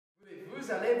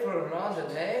Vous allez pour un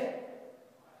randonnée?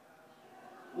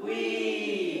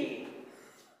 Oui!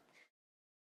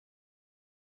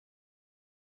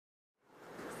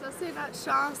 Ça, c'est notre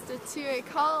chance de tuer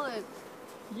Colin.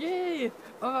 Yeah!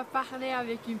 On va parler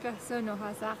avec une personne au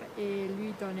hasard et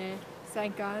lui donner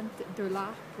 $50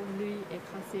 pour lui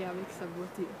écraser avec sa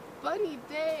voiture. Bonne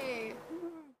idée!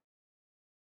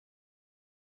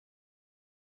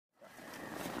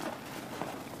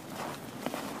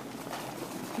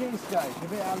 Tiens, Sky, je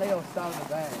vais aller au stade de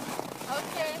bain.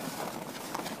 Ok.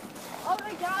 Oh,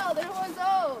 regarde, un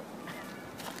oiseau!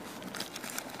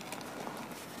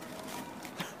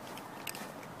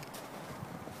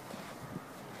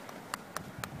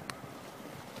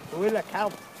 Où est la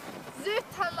carte? Zut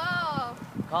alors!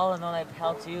 Colin, on a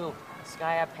perdu.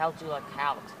 Sky a perdu la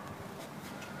carte.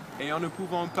 Et nous ne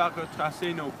pouvons pas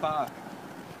retracer nos pas.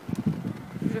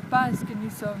 Je pense que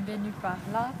nous sommes venus par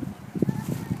là.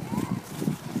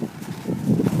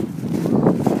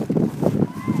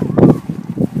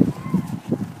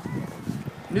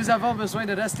 Nous avons besoin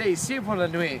de rester ici pour la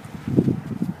nuit.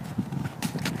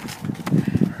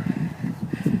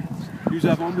 Nous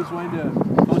avons besoin de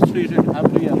construire un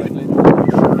abri avec les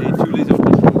douches et tous les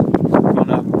autres choses qu'on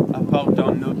apporte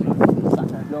dans notre sac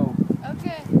à dos. Ok.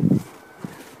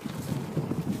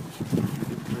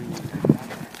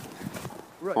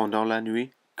 Pendant la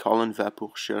nuit, Colin va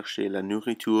pour chercher la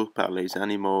nourriture par les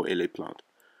animaux et les plantes.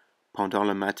 Pendant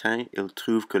le matin, il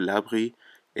trouve que l'abri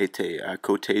était à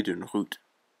côté d'une route.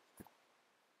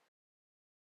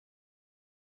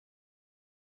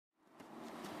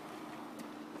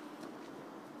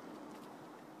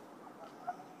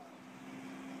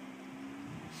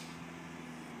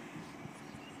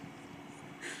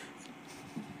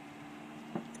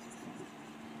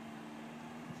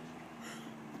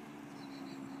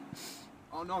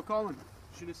 Oh non, Colin,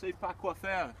 je ne sais pas quoi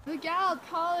faire. Regarde,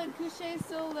 Colin couché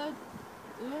sur la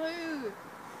rue.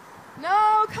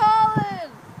 Non,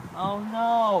 Colin! Oh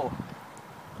no!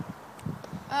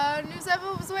 Nous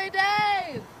avons besoin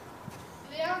d'aide!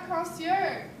 Il est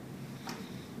inconscient.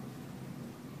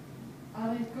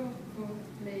 Allez, go pour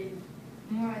les...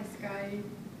 Moi et Sky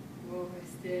vont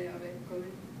rester avec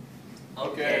Colin.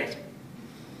 Ok.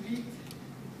 Vite.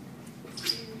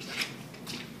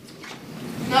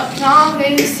 Notre plan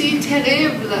réussit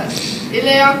terrible. Il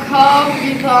est encore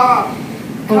vivant.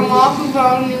 Comment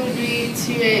pouvons-nous lui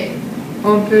tuer?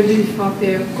 On peut lui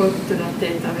frapper au côté de la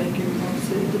tête avec une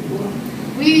morceau de bois.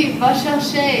 Oui, va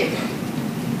chercher.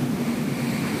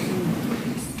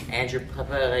 Andrew,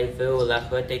 préparez-vous. La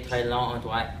route est très longue. On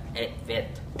doit être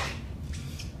vite.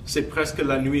 C'est presque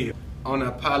la nuit. On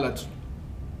n'a pas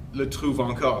le trouve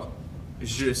encore.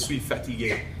 Je suis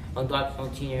fatigué. On doit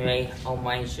continuer au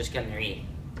moins jusqu'à nuit.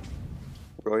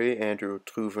 Roy et Andrew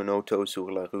trouvent une auto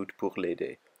sur la route pour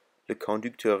l'aider. Le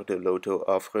conducteur de l'auto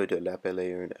offre de l'appeler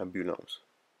une ambulance.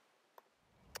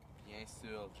 Bien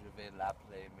sûr, je vais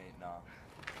l'appeler maintenant.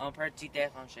 On peut t'y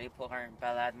déranger pour un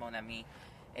balade, mon ami,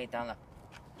 et dans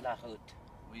la route.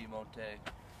 Oui, montez.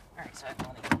 Alright, so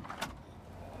on est...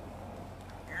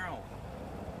 Ow.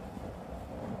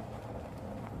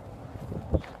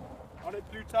 On est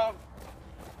plus tard.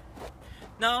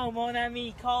 Non, mon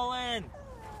ami, Colin!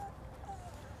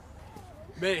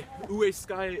 Mais où est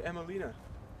Sky et Emelina?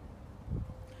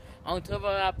 On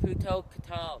trouvera plus tôt que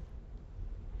tard.